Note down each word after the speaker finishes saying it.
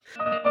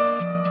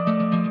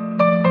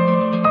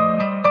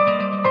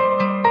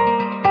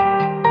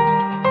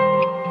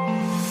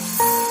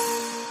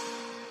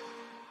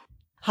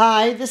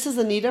Hi, this is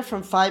Anita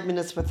from 5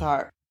 Minutes with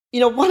Art.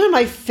 One of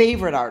my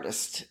favorite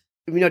artists,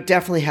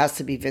 definitely has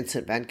to be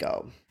Vincent van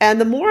Gogh.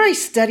 And the more I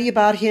study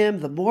about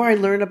him, the more I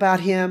learn about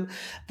him,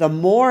 the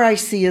more I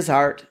see his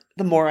art,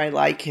 the more I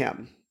like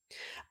him.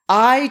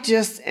 I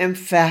just am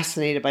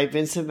fascinated by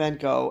Vincent van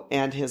Gogh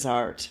and his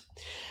art.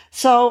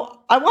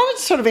 So I wanted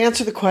to sort of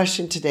answer the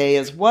question today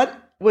is what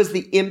was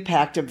the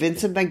impact of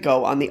Vincent van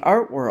Gogh on the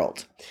art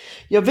world?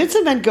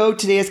 Vincent van Gogh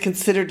today is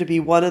considered to be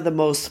one of the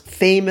most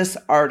famous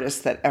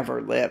artists that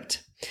ever lived.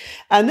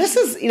 And this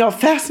is, a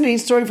fascinating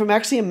story from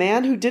actually a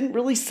man who didn't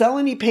really sell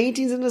any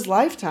paintings in his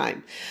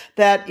lifetime.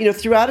 That,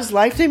 throughout his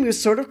lifetime, he was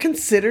sort of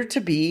considered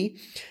to be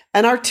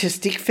an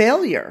artistic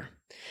failure.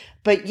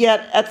 But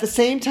yet, at the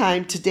same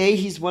time, today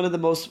he's one of the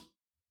most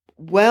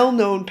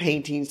well-known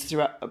painters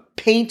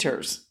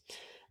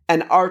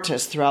and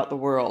artists throughout the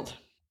world.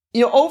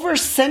 Over a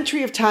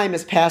century of time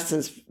has passed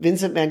since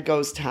Vincent van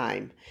Gogh's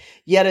time,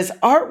 yet his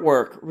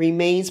artwork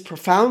remains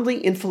profoundly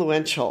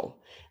influential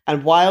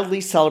and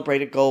wildly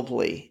celebrated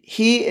globally.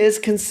 He is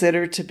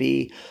considered to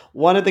be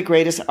one of the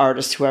greatest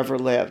artists who ever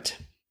lived.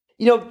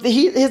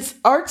 His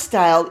art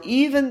style,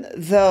 even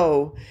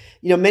though,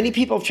 many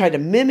people have tried to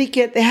mimic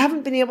it, they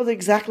haven't been able to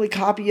exactly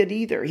copy it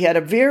either. He had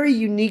a very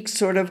unique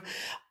sort of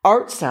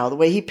art style, the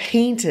way he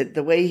painted,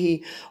 the way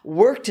he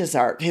worked his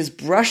art, his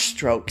brush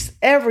strokes,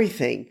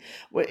 everything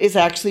is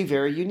actually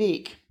very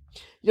unique.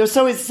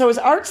 So his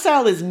art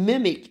style is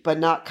mimicked but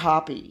not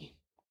copied,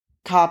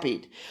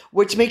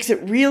 which makes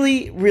it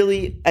really,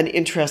 really an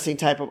interesting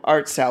type of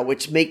art style,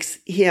 which makes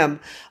him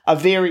a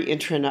very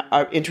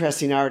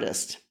interesting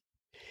artist.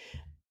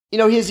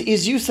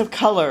 His use of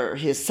color,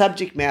 his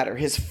subject matter,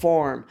 his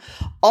form,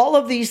 all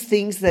of these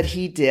things that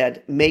he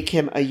did make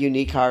him a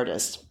unique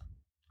artist.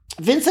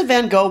 Vincent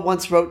van Gogh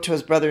once wrote to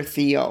his brother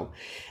Theo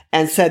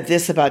and said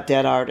this about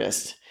dead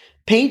artists.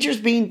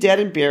 Painters being dead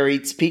and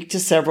buried speak to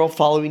several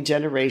following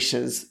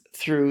generations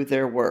through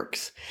their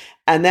works.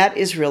 And that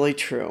is really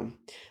true.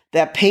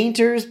 That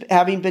painters,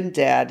 having been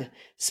dead,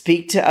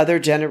 speak to other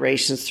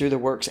generations through their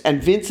works.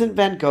 And Vincent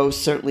van Gogh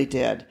certainly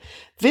did.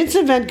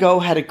 Vincent van Gogh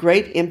had a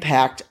great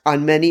impact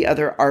on many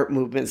other art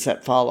movements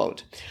that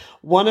followed.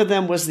 One of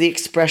them was the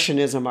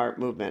Expressionism art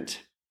movement.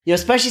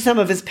 Especially some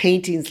of his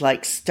paintings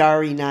like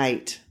Starry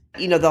Night.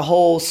 The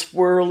whole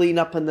swirling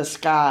up in the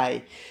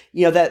sky,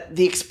 that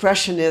the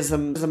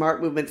Expressionism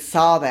art movement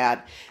saw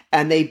that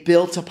and they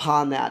built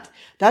upon that.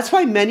 That's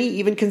why many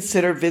even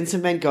consider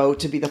Vincent van Gogh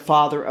to be the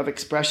father of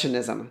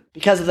Expressionism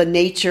because of the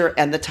nature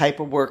and the type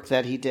of work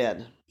that he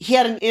did. He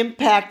had an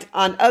impact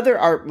on other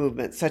art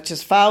movements such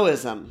as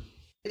Fauvism.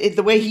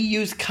 The way he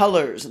used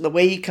colors and the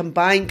way he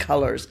combined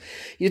colors.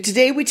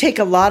 Today we take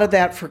a lot of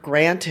that for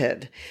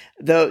granted.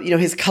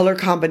 His color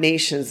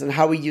combinations and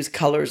how he used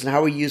colors and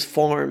how he used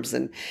forms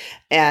and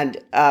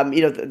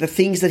the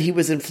things that he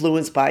was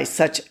influenced by,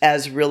 such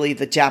as really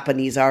the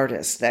Japanese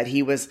artists, that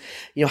he was,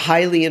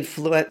 highly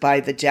influenced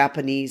by the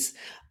Japanese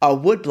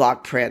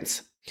woodblock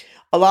prints.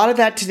 A lot of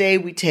that today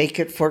we take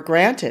it for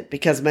granted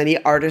because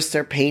many artists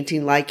are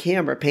painting like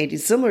him or painting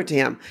similar to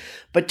him.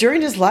 But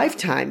during his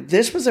lifetime,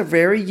 this was a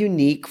very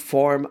unique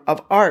form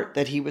of art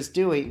that he was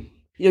doing.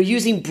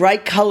 Using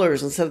bright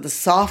colors instead of the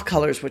soft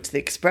colors which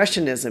the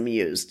Expressionism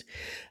used.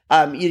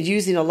 You're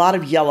using a lot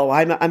of yellow.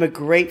 I'm a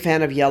great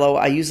fan of yellow.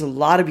 I use a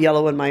lot of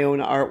yellow in my own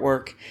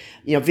artwork.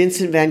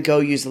 Vincent van Gogh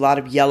used a lot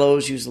of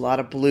yellows, used a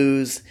lot of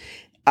blues.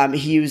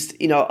 He used,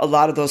 a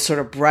lot of those sort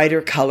of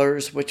brighter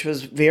colors, which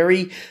was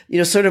very,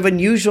 sort of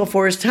unusual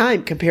for his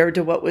time compared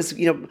to what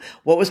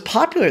was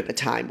popular at the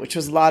time, which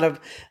was a lot of,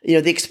 the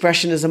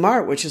Expressionism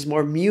art, which is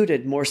more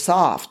muted, more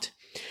soft.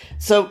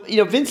 So,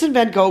 Vincent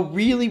van Gogh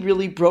really,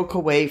 really broke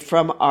away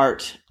from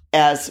art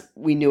as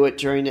we knew it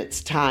during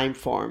its time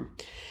form.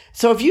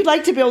 So if you'd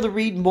like to be able to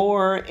read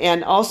more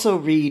and also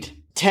read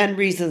 10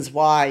 reasons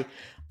why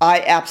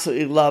I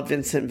absolutely love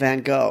Vincent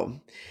van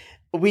Gogh,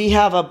 we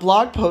have a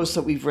blog post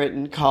that we've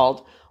written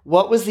called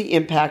What Was the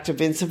Impact of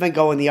Vincent van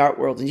Gogh in the Art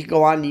World? And you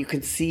go on and you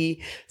can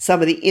see some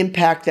of the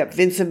impact that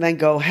Vincent van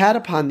Gogh had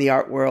upon the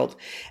art world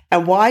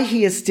and why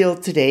he is still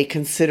today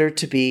considered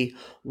to be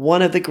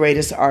one of the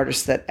greatest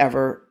artists that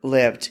ever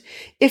lived.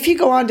 If you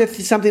go on to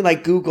something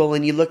like Google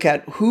and you look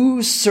at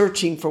who's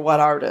searching for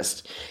what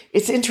artist,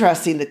 it's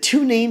interesting. The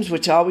two names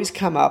which always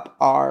come up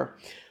are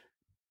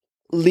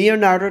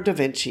Leonardo da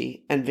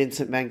Vinci and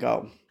Vincent van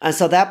Gogh. And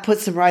so that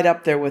puts him right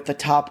up there with the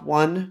top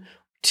 1,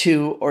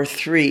 2, or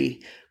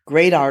 3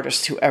 great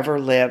artists who ever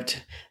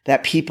lived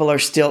that people are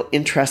still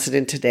interested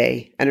in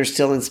today and are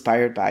still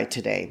inspired by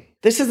today.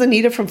 This is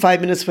Anita from 5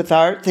 Minutes with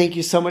Art. Thank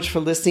you so much for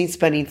listening,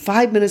 spending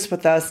 5 minutes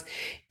with us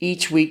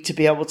each week to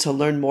be able to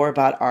learn more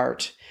about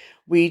art.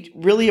 We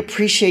really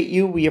appreciate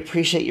you. We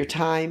appreciate your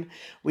time.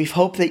 We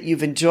hope that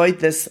you've enjoyed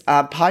this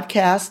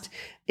podcast.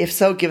 If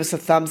so, give us a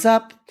thumbs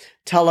up,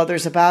 tell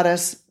others about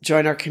us,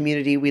 join our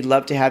community. We'd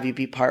love to have you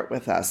be part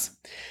with us.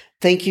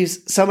 Thank you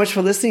so much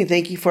for listening.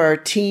 Thank you for our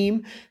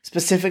team.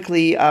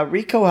 Specifically,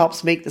 Rico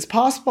helps make this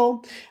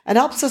possible and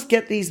helps us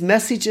get these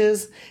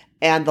messages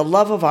and the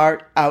love of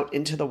art out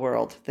into the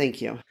world.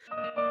 Thank you.